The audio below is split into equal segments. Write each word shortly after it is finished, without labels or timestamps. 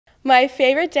My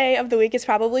favorite day of the week is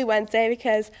probably Wednesday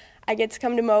because I get to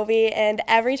come to Movi, and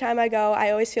every time I go,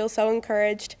 I always feel so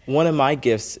encouraged. One of my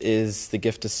gifts is the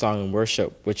gift of song and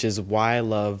worship, which is why I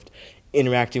loved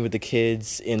interacting with the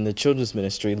kids in the children's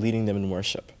ministry, leading them in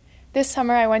worship. This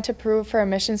summer I went to Peru for a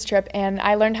missions trip and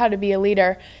I learned how to be a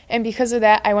leader, and because of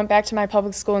that I went back to my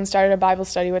public school and started a Bible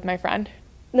study with my friend.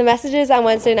 The messages on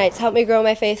Wednesday nights helped me grow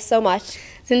my faith so much.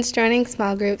 Since joining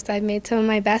small groups, I've made some of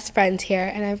my best friends here,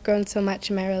 and I've grown so much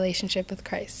in my relationship with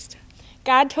Christ.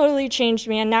 God totally changed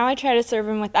me, and now I try to serve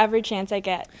Him with every chance I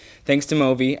get. Thanks to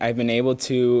Movi, I've been able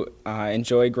to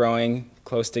enjoy growing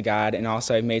close to God, and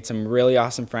also I've made some really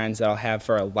awesome friends that I'll have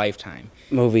for a lifetime.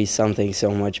 Movi's something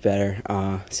so much better,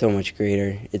 so much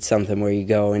greater. It's something where you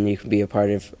go and you can be a part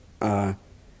of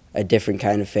a different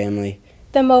kind of family.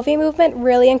 The Movi movement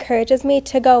really encourages me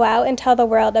to go out and tell the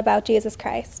world about Jesus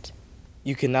Christ.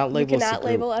 You cannot label us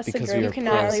a group because we are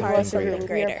part of something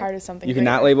greater. We are part of something You greater.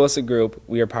 cannot label us a group.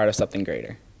 We are part of something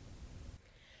greater.